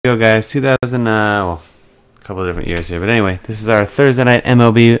Go guys, 2000 well, a couple of different years here, but anyway, this is our Thursday night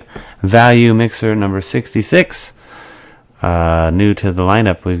MLB value mixer number 66. New to the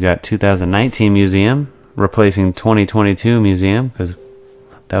lineup, we've got 2019 Museum replacing 2022 Museum, because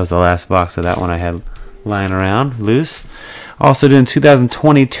that was the last box of that one I had lying around loose. Also doing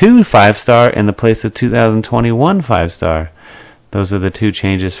 2022 5-star in the place of 2021 5-star. Those are the two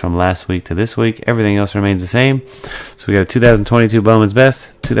changes from last week to this week. Everything else remains the same. So we got a 2022 Bowman's Best,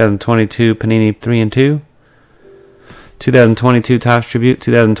 2022 Panini 3 and 2, 2022 Topps Tribute,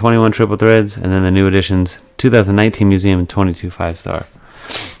 2021 Triple Threads, and then the new additions 2019 Museum and 22 5-star.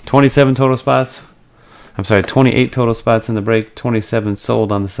 27 total spots. I'm sorry, 28 total spots in the break, 27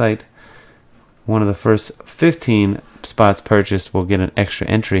 sold on the site. One of the first 15 spots purchased will get an extra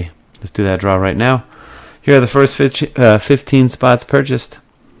entry. Let's do that draw right now. Here are the first 15 spots purchased.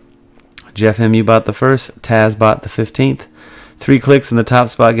 Jeff M. bought the first. Taz bought the 15th. 3 clicks and the top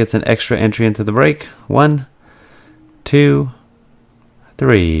spot gets an extra entry into the break. 1, 2,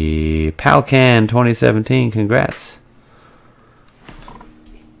 3. Palcan 2017. Congrats.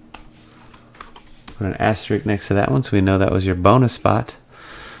 Put an asterisk next to that one so we know that was your bonus spot.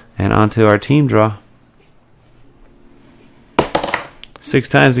 And on to our team draw. 6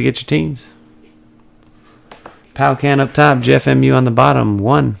 times to get your teams. Palcan up top, Jeff MU on the bottom.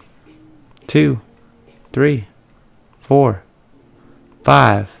 1, 2, 3, 4,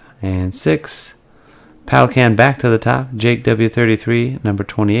 5, and 6. Palcan back to the top, Jake W33, number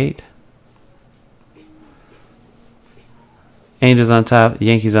 28. Angels on top,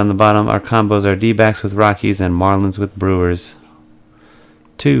 Yankees on the bottom. Our combos are D-backs with Rockies and Marlins with Brewers.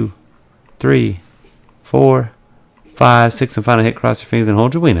 2, 3, 4, 5, 6, and final hit. Cross your fingers and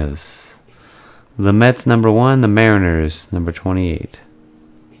hold your winners. The Mets, number 1. The Mariners, number 28.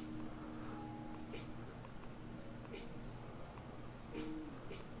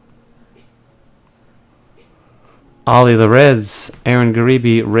 Ollie the Reds, Aaron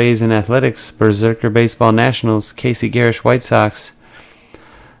Gariby, Rays and Athletics, Berserker Baseball Nationals, Casey Garish White Sox,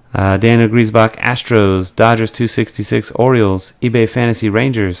 Daniel Griesbach Astros, Dodgers 266 Orioles, eBay Fantasy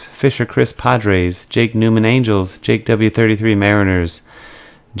Rangers, Fisher Chris Padres, Jake Newman Angels, Jake W33 Mariners,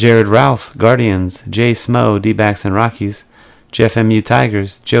 Jared Ralph Guardians, Jay Smo D-backs and Rockies, Jeff MU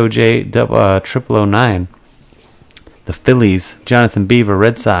Tigers, Joe J 0009 the Phillies, Jonathan Beaver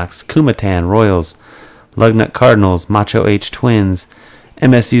Red Sox, Kumatan Royals, Lugnut Cardinals, Macho H Twins,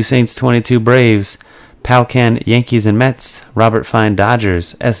 MSU Saints 22 Braves, Palcan Yankees and Mets, Robert Fine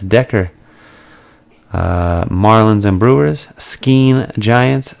Dodgers, S. Decker Marlins and Brewers, Skeen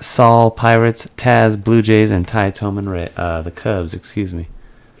Giants, Saul Pirates, Taz Blue Jays, and Ty Toman the Cubs, excuse me.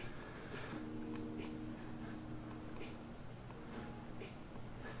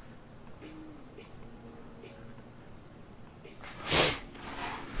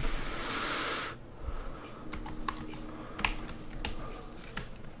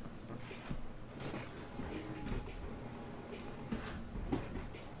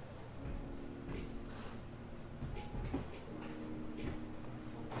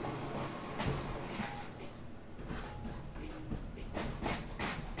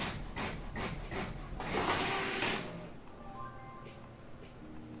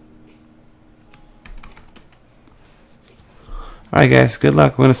 Alright guys, good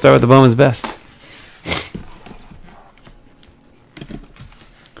luck. We're going to start with the Bowman's Best.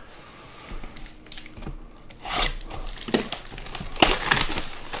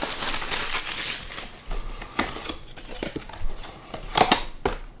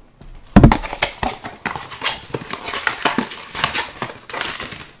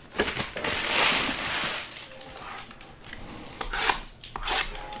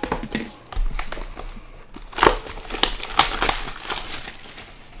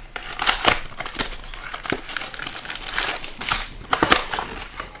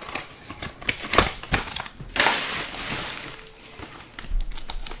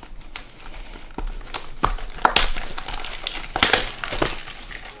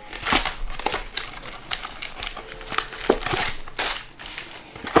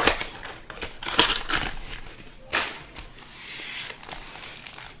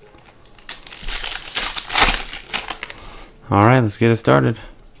 Alright, let's get it started.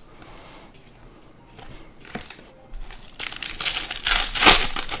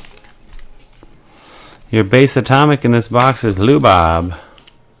 Your base atomic in this box is Lubob.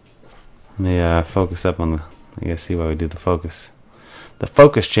 Let me focus up on the... I guess see why we do the focus. The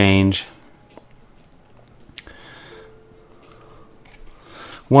focus change.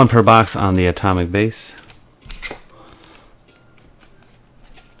 1 per box on the atomic base.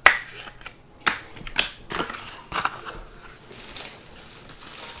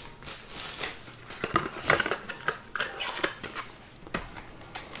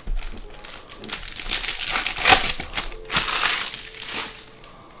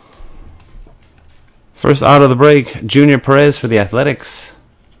 First out of the break, Junior Perez for the Athletics.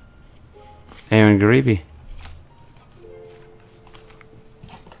 Aaron Garibi.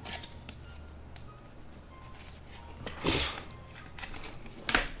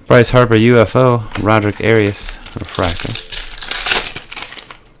 Bryce Harper UFO, Roderick Arias refractor.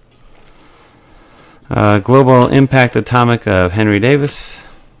 Global Impact Atomic of Henry Davis.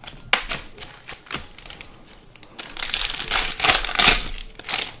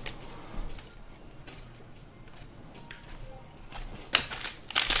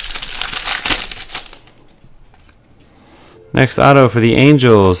 Next auto for the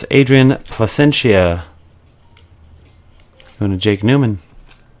Angels, Adrian Placencia. Going to Jake Newman.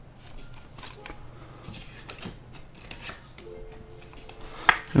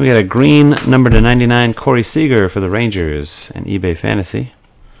 We got a green number to 99 Corey Seager for the Rangers and eBay Fantasy.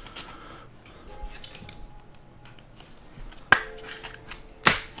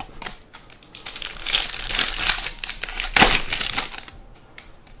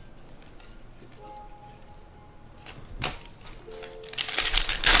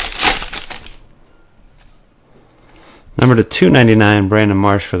 Number to 299 Brandon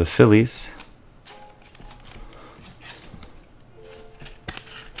Marsh for the Phillies.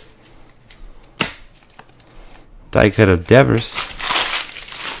 Die cut of Devers.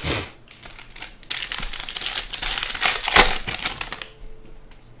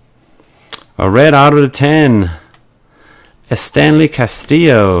 A red out of 10. Estanley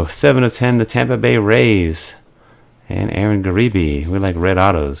Castillo, 7 of 10. The Tampa Bay Rays. And Aaron Garibi. We like red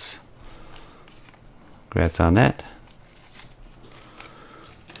autos. Congrats on that.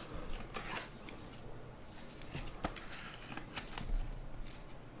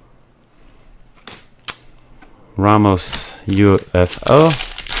 Ramos UFO.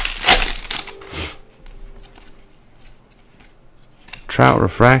 Trout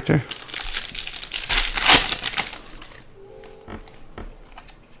refractor.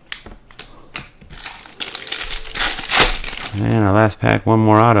 And our last pack, one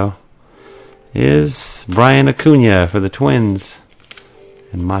more auto, is Brian Acuna for the Twins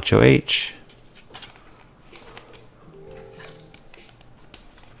and Macho H.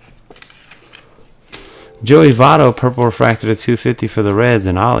 Joey Votto, purple refractor to 250 for the Reds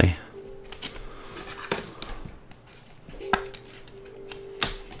and Ollie.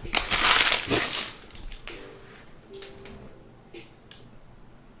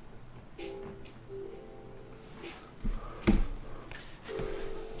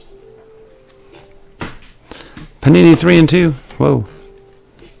 Panini 3 and 2. Whoa.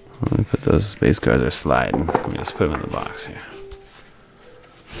 Let me put those base cards are sliding. Let me just put them in the box here.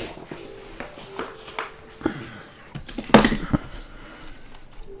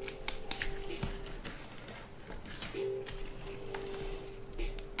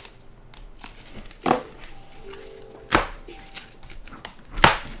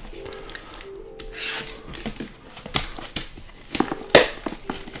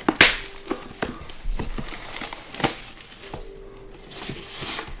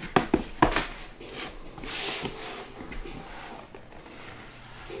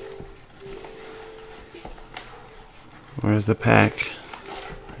 Where's the pack?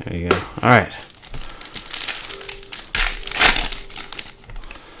 There you go. All right.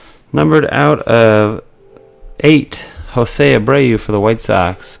 Numbered out of 8, Jose Abreu for the White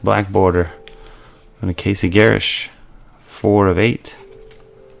Sox, black border. And Casey Garish, 4 of 8.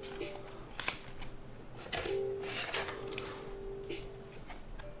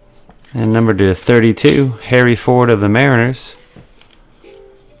 And numbered to 32, Harry Ford of the Mariners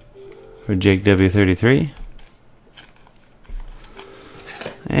for Jake W33.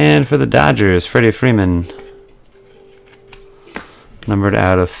 And for the Dodgers, Freddie Freeman, numbered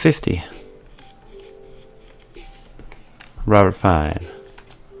out of 50, Robert Fine.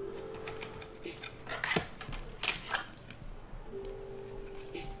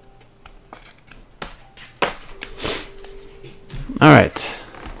 All right.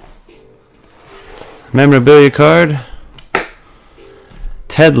 Memorabilia card.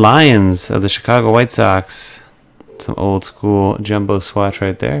 Ted Lyons of the Chicago White Sox. Some old school jumbo swatch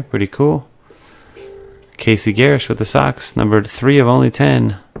right there. Pretty cool. Casey Garish with the Sox, numbered 3 of only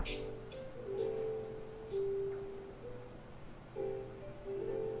 10.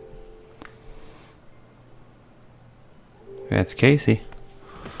 That's Casey.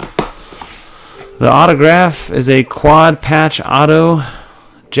 The autograph is a quad patch auto.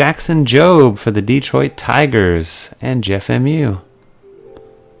 Jackson Jobe for the Detroit Tigers and Jeff MU.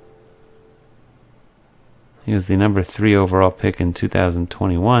 He was the number 3 overall pick in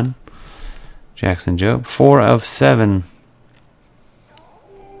 2021. Jackson Jobe, 4 of 7.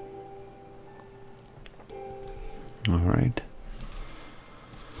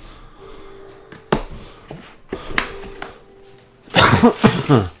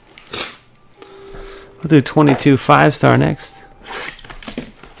 We'll do 22 5-star next.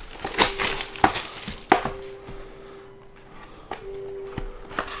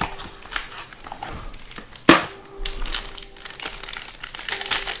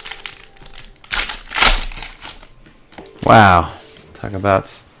 Wow. Talk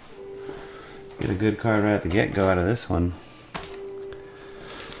about get a good card right at the get-go out of this one.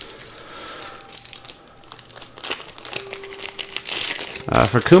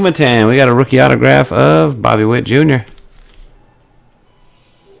 For Kumatan, we got a rookie autograph of Bobby Witt Jr.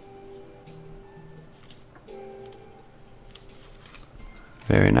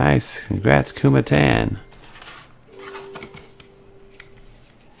 Very nice. Congrats, Kumatan.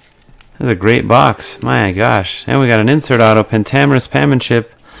 That's a great box. My gosh. And we got an insert auto, Pentamerous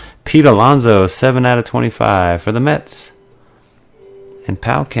Penmanship, Pete Alonso, 7 out of 25 for the Mets. And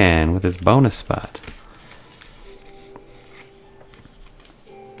Palcan with his bonus spot.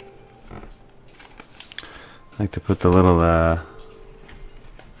 I like to put the little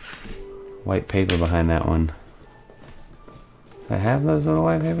white paper behind that one. Do I have those little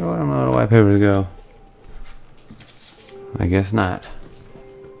white paper? Where do my little white papers go? I guess not.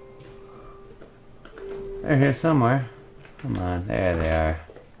 They're here somewhere. Come on, there they are.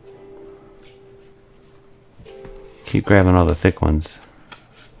 Keep grabbing all the thick ones.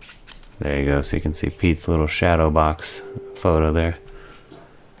 There you go, so you can see Pete's little shadow box photo there.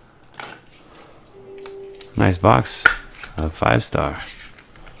 Nice box of 5-star.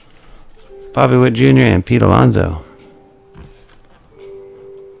 Bobby Witt Jr. and Pete Alonso.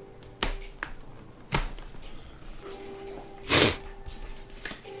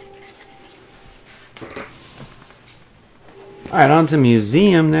 Alright, on to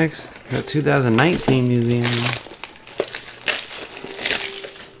Museum next. Got 2019 Museum.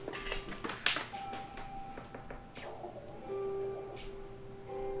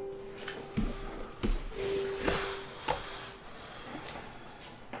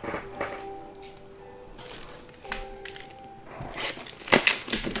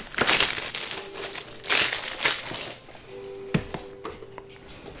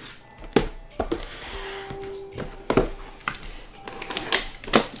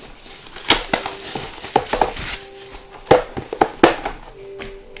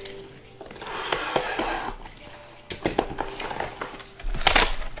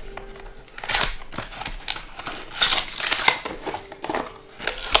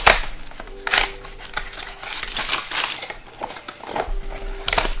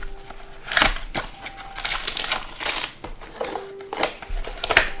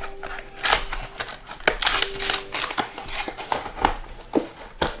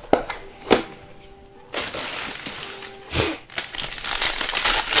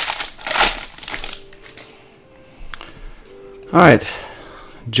 Alright,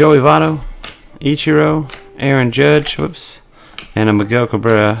 Joey Votto, Ichiro, Aaron Judge, whoops, and a Miguel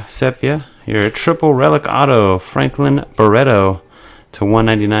Cabrera Sepia. Your triple relic auto, Franklin Barreto to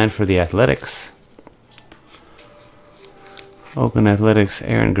 199 for the Athletics. Oakland Athletics,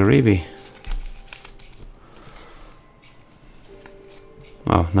 Aaron Gariby.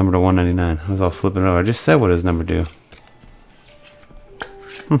 Oh, number to 199. I was all flipping it over. I just said what his number do.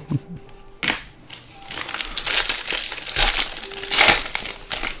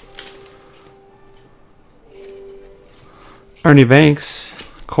 Ernie Banks,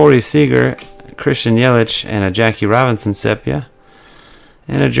 Corey Seager, Christian Yelich, and a Jackie Robinson sepia.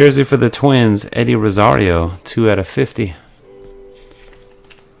 And a jersey for the Twins, Eddie Rosario, 2 out of 50.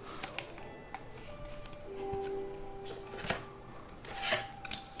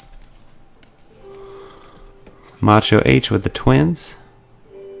 Macho H with the Twins.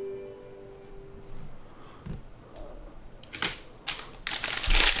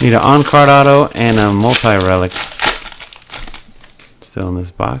 Need an on-card auto and a multi-relic. Still in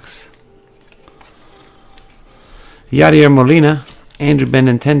this box. Yadier Molina, Andrew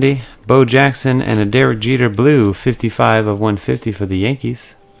Benintendi, Bo Jackson, and a Derek Jeter Blue, 55 of 150 for the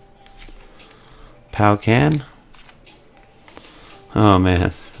Yankees. Palcan. Oh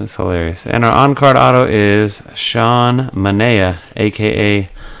man, that's hilarious. And our on-card auto is Sean Manaea, aka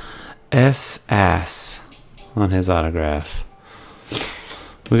S-Ass, on his autograph.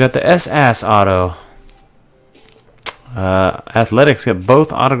 We got the S-Ass auto. Athletics got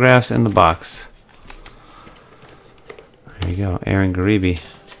both autographs in the box. There you go, Aaron Gariby.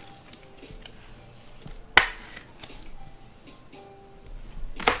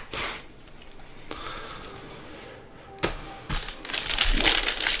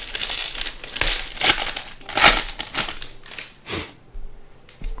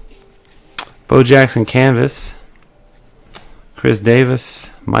 Bo Jackson canvas. Chris Davis,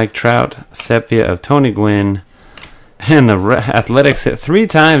 Mike Trout, sepia of Tony Gwynn, and the Athletics hit 3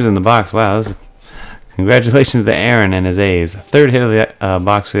 times in the box. Wow, congratulations to Aaron and his A's. Third hit of the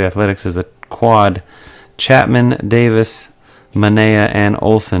box for the Athletics is a quad. Chapman, Davis, Manea, and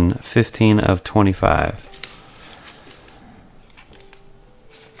Olsen, 15 of 25.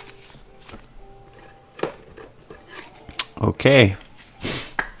 Okay.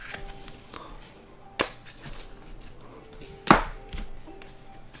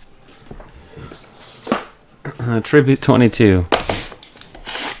 Tribute 22.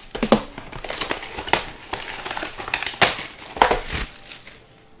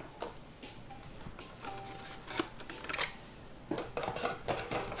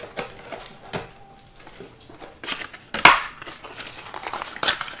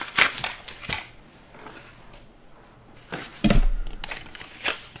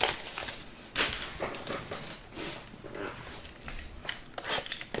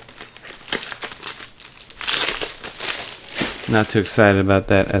 Not too excited about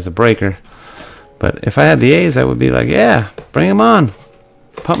that as a breaker. But if I had the A's, I would be like, yeah, bring them on.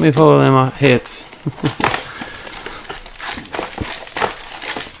 Pump me full of them hits.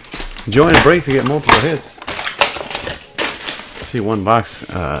 Join a break to get multiple hits. See one box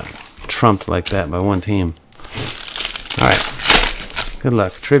trumped like that by one team. Alright. Good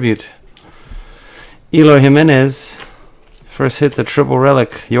luck. Tribute. Eloy Jimenez. First hit's a triple relic.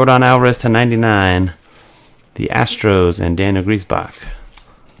 Yordan Alvarez to 99. The Astros and Daniel Griesbach.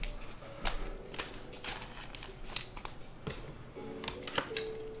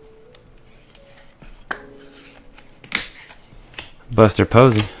 Buster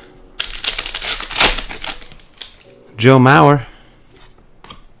Posey. Joe Mauer.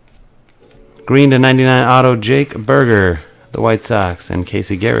 Green to 99 auto, Jake Burger, the White Sox, and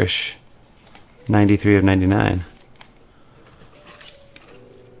Casey Garish, 93 of 99.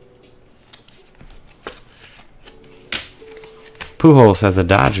 Pujols has a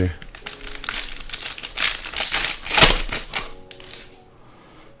Dodger.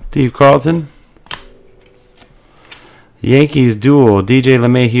 Steve Carlton. Yankees duel, DJ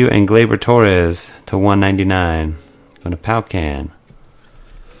LeMahieu and Gleyber Torres to 199. Going to Paucan.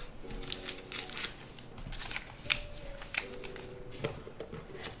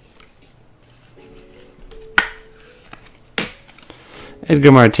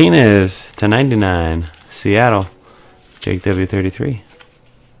 Edgar Martinez to 99. Seattle. Jake W33.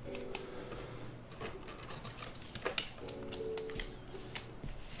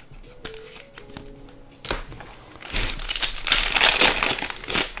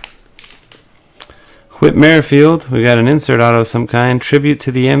 Whit Merrifield, we got an insert auto of some kind. Tribute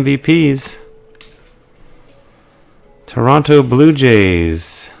to the MVPs. Toronto Blue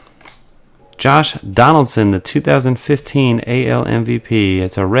Jays. Josh Donaldson, the 2015 AL MVP.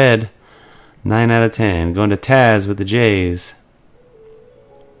 It's a red, 9 out of 10. Going to Taz with the Jays.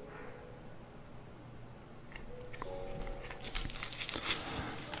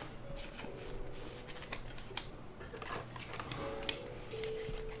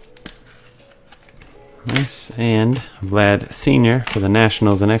 Nice. And Vlad Sr. for the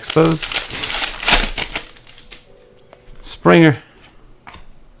Nationals and Expos. Springer.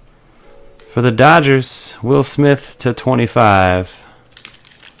 For the Dodgers, Will Smith to 25.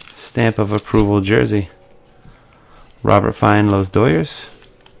 Stamp of approval jersey. Robert Fine, Los Doyers.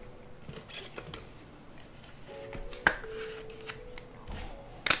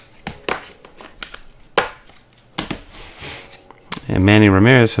 And Manny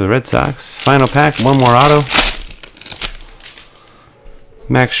Ramirez for the Red Sox. Final pack, one more auto.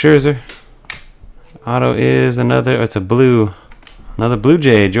 Max Scherzer. Auto is another, it's a blue. Another Blue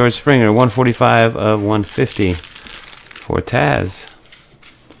Jay, George Springer, 145 of 150 for Taz.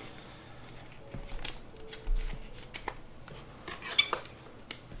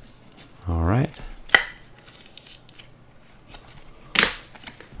 All right.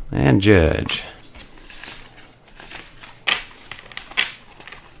 And Judge.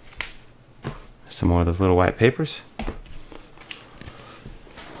 Some more of those little white papers.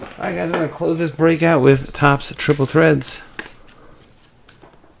 Alright guys, I'm going to close this break out with Topps Triple Threads.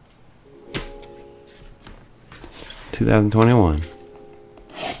 2021.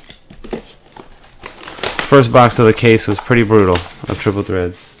 First box of the case was pretty brutal of Triple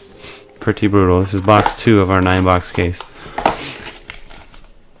Threads. Pretty brutal. This is box 2 of our 9-box case.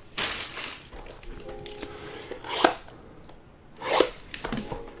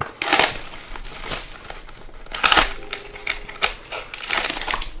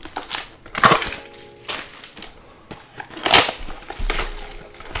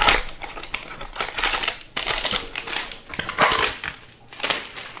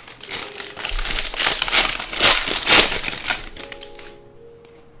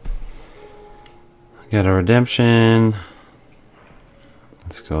 Got a redemption.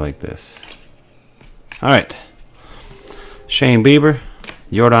 Let's go like this. All right. Shane Bieber,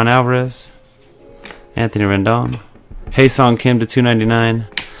 Yordan Alvarez, Anthony Rendon, Hae-Sung Kim to 299,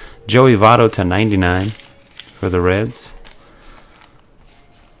 Joey Votto to 99 for the Reds.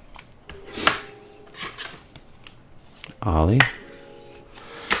 Ollie.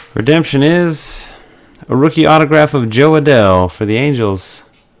 Redemption is a rookie autograph of Joe Adell for the Angels.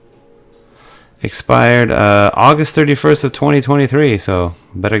 Expired August 31st of 2023, so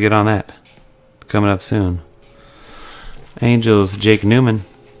better get on that. Coming up soon. Angels, Jake Newman.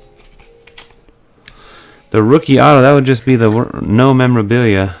 The rookie auto, that would just be the no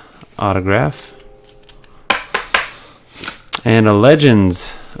memorabilia autograph. And a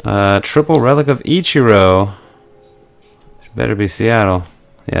Legends triple relic of Ichiro. Better be Seattle.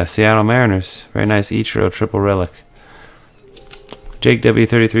 Yeah, Seattle Mariners. Very nice Ichiro triple relic. Jake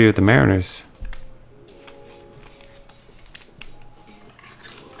W33 with the Mariners.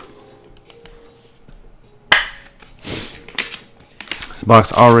 This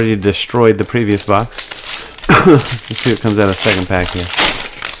box already destroyed the previous box. Let's see what comes out of the second pack here.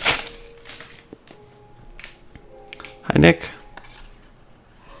 Hi, Nick.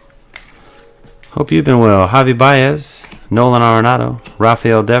 Hope you've been well. Javi Baez, Nolan Arenado,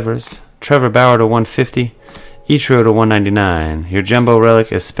 Rafael Devers, Trevor Bauer to 150, Ichiro to 199. Your jumbo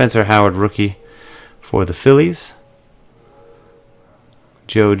relic is Spencer Howard, rookie for the Phillies.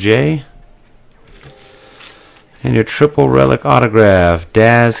 Joe J. And your triple relic autograph,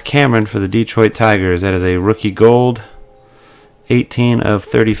 Daz Cameron for the Detroit Tigers. That is a rookie gold, 18 of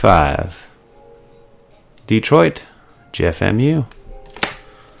 35. Detroit, Jeff MU.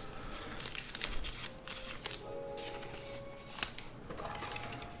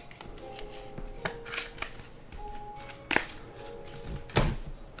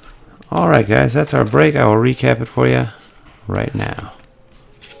 Alright guys, that's our break. I will recap it for you right now.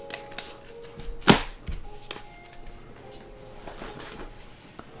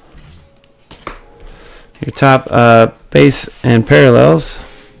 Your top base and parallels.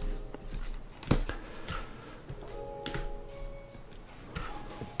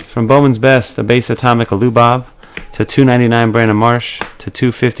 From Bowman's Best, a base atomic Lubob to 299 Brandon Marsh to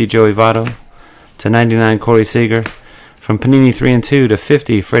 250 Joey Votto to 99 Corey Seager. From Panini 3 and 2 to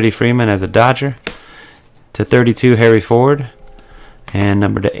 50 Freddie Freeman as a Dodger to 32 Harry Ford and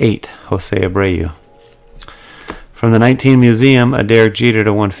number to 8 Jose Abreu. From the 19 Museum, a Derek Jeter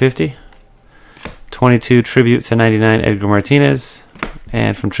to 150. 22 Tribute to 99 Edgar Martinez,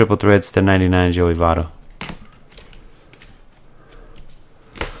 and from Triple Threads to 99 Joey Votto.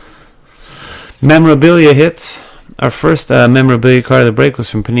 Memorabilia hits. Our first memorabilia card of the break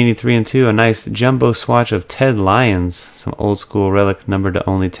was from Panini 3 and 2, a nice jumbo swatch of Ted Lyons, some old school relic numbered to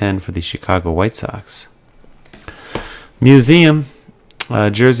only 10 for the Chicago White Sox. Museum,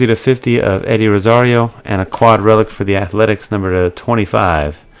 jersey to 50 of Eddie Rosario, and a quad relic for the Athletics numbered to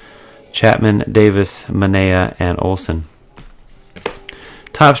 25. Chapman, Davis, Manea, and Olsen.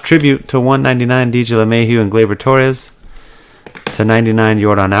 Topps Tribute to 199 DJ LeMahieu and Gleyber Torres, to 99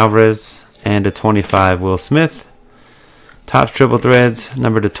 Yordan Alvarez, and to 25 Will Smith. Topps Triple Threads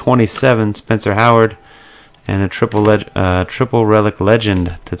number to 27 Spencer Howard, and a triple relic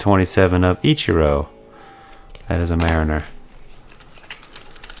legend to 27 of Ichiro. That is a Mariner.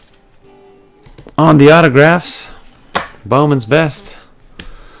 On the autographs, Bowman's Best.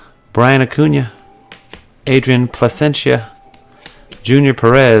 Brian Acuna, Adrian Placencia, Junior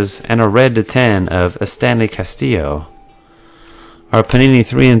Perez, and a red to 10 of Stanley Castillo. Our Panini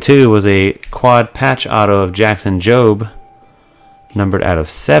 3 and 2 was a quad patch auto of Jackson Jobe, numbered out of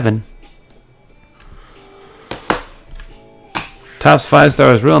 7. Topps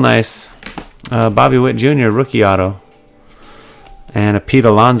 5-star is real nice. Bobby Witt Jr. rookie auto. And a Pete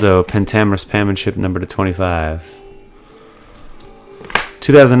Alonso Pentamerous penmanship number to 25.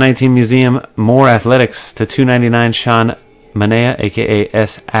 2019 Museum More Athletics to 299 Sean Manea, aka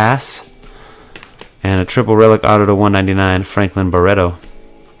S. Ass, and a triple relic auto to 199 Franklin Barreto.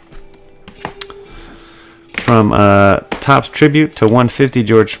 From Topps Tribute to 150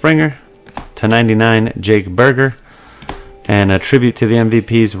 George Springer to 99 Jake Berger, and a tribute to the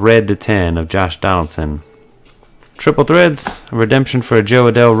MVP's red to 10 of Josh Donaldson. Triple Threads, a redemption for a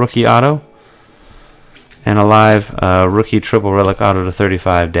Joe Adell rookie auto, and a live rookie triple relic auto to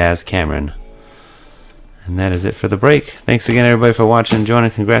 35 Daz Cameron. And that is it for the break. Thanks again everybody for watching and joining.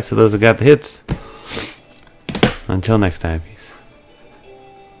 Congrats to those that got the hits. Until next time. Peace.